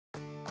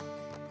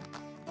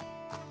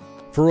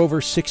For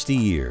over 60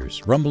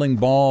 years, Rumbling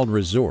Bald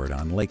Resort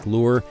on Lake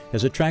Lure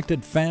has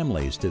attracted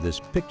families to this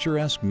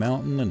picturesque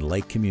mountain and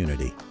lake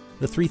community.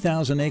 The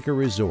 3,000-acre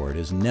resort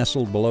is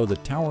nestled below the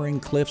towering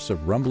cliffs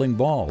of Rumbling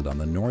Bald on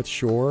the north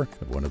shore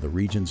of one of the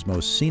region's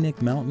most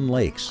scenic mountain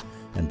lakes,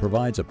 and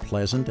provides a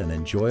pleasant and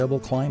enjoyable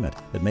climate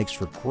that makes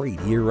for great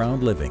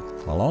year-round living,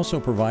 while also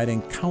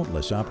providing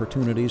countless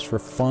opportunities for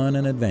fun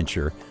and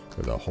adventure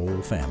for the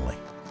whole family.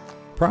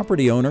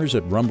 Property owners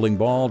at Rumbling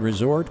Bald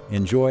Resort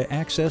enjoy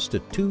access to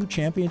 2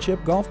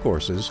 championship golf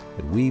courses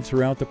that weave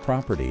throughout the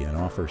property and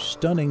offer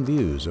stunning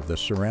views of the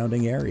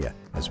surrounding area,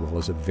 as well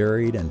as a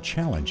varied and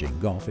challenging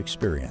golf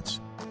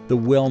experience. The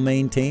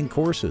well-maintained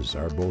courses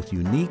are both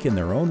unique in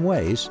their own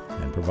ways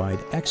and provide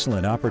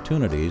excellent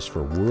opportunities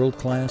for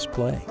world-class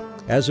play.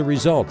 As a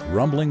result,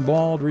 Rumbling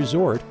Bald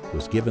Resort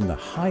was given the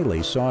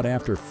highly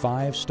sought-after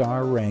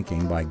 5-star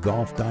ranking by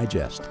Golf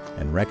Digest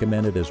and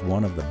recommended as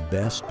one of the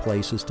best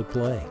places to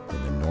play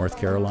in the North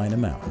Carolina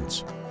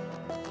mountains.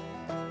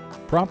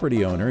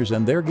 Property owners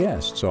and their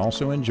guests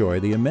also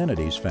enjoy the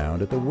amenities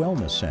found at the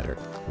Wellness Center,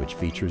 which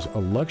features a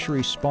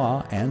luxury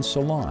spa and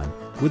salon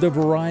with a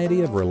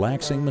variety of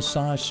relaxing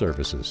massage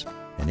services,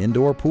 an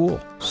indoor pool,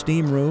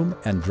 steam room,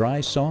 and dry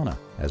sauna,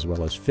 as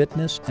well as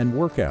fitness and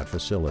workout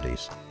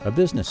facilities, a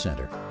business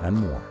center, and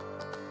more.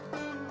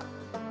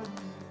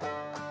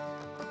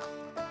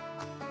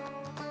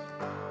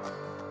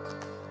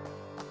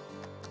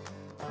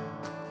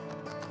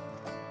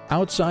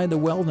 Outside the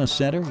Wellness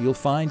Center, you'll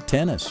find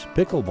tennis,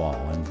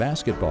 pickleball, and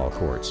basketball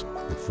courts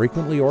with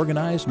frequently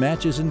organized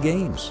matches and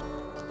games.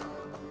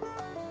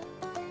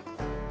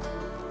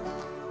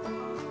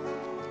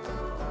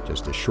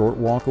 Just a short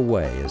walk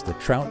away is the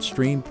Trout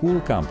Stream Pool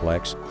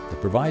Complex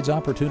that provides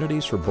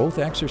opportunities for both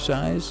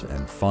exercise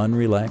and fun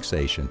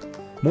relaxation.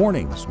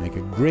 Mornings make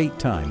a great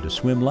time to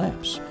swim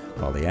laps,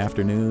 while the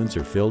afternoons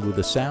are filled with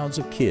the sounds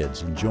of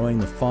kids enjoying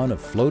the fun of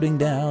floating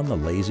down the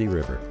lazy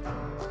river.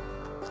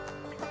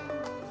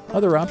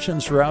 Other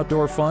options for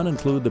outdoor fun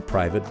include the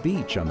private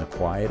beach on the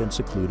quiet and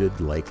secluded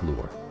Lake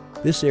Lure.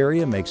 This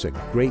area makes a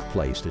great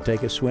place to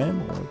take a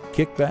swim or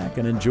kick back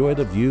and enjoy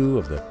the view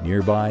of the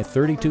nearby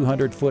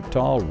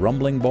 3,200-foot-tall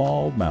Rumbling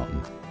Bald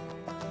Mountain.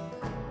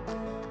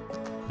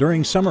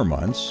 During summer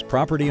months,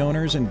 property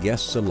owners and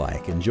guests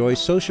alike enjoy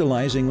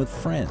socializing with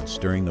friends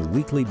during the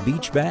weekly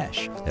Beach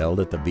Bash held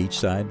at the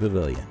Beachside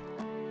Pavilion.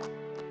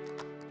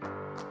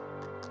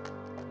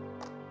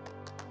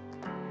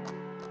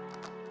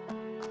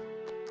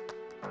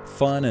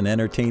 Fun and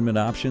entertainment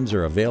options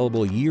are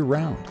available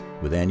year-round,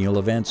 with annual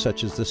events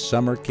such as the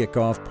Summer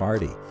Kickoff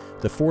Party,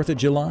 the 4th of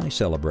July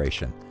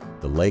celebration,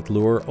 the Lake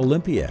Lure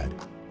Olympiad,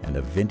 and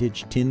a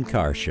vintage tin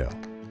car show.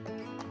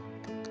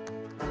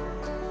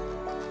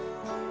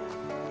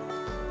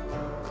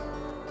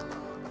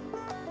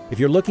 If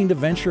you're looking to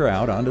venture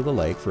out onto the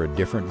lake for a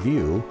different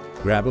view,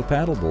 grab a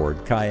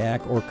paddleboard,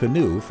 kayak, or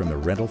canoe from the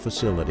rental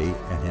facility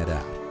and head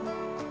out.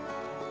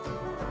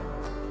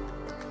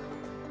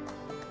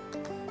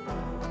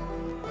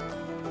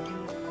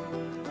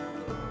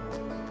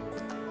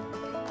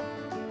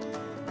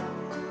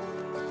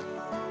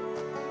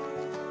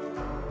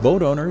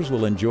 Boat owners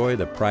will enjoy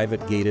the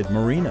private gated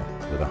marina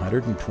with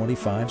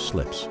 125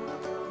 slips.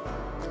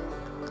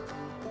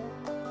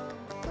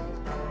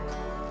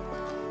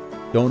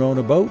 Don't own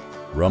a boat?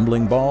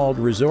 Rumbling Bald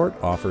Resort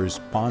offers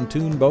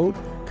pontoon boat,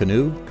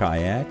 canoe,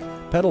 kayak,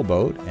 pedal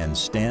boat, and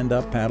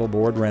stand-up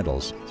paddleboard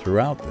rentals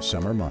throughout the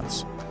summer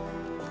months.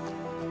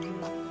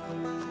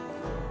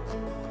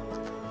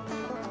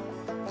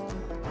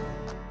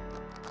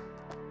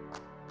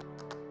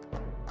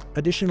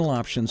 Additional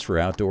options for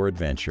outdoor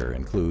adventure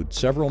include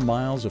several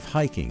miles of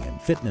hiking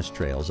and fitness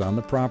trails on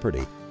the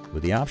property,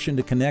 with the option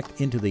to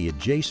connect into the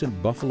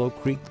adjacent Buffalo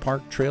Creek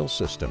Park Trail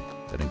system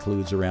that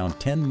includes around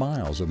 10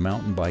 miles of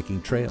mountain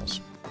biking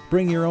trails.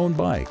 Bring your own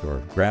bike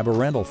or grab a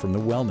rental from the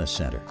Wellness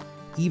Center.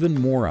 Even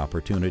more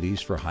opportunities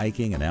for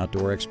hiking and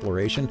outdoor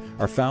exploration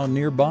are found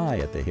nearby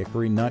at the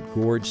Hickory Nut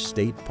Gorge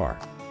State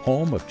Park,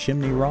 home of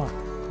Chimney Rock,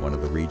 one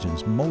of the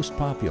region's most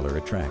popular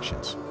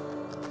attractions.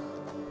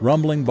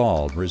 Rumbling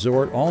Bald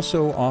Resort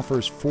also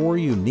offers 4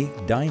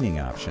 unique dining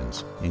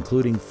options,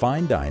 including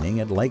fine dining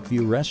at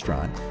Lakeview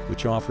Restaurant,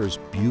 which offers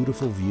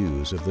beautiful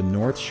views of the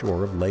north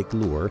shore of Lake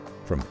Lure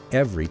from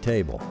every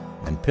table,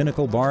 and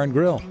Pinnacle Bar and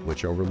Grill,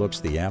 which overlooks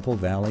the Apple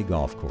Valley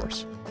Golf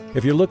Course.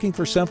 If you're looking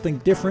for something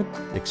different,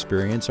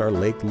 experience our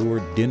Lake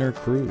Lure Dinner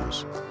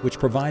Cruise, which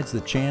provides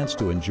the chance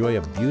to enjoy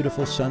a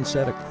beautiful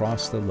sunset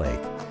across the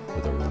lake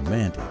with a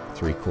romantic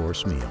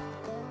 3-course meal.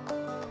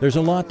 There's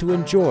a lot to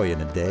enjoy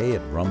in a day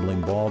at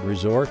Rumbling Bald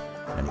Resort,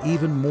 and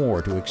even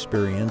more to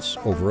experience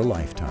over a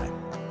lifetime.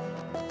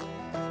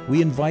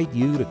 We invite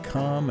you to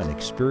come and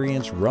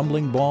experience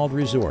Rumbling Bald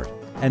Resort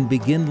and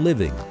begin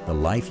living the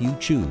life you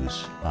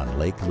choose on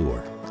Lake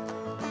Lure.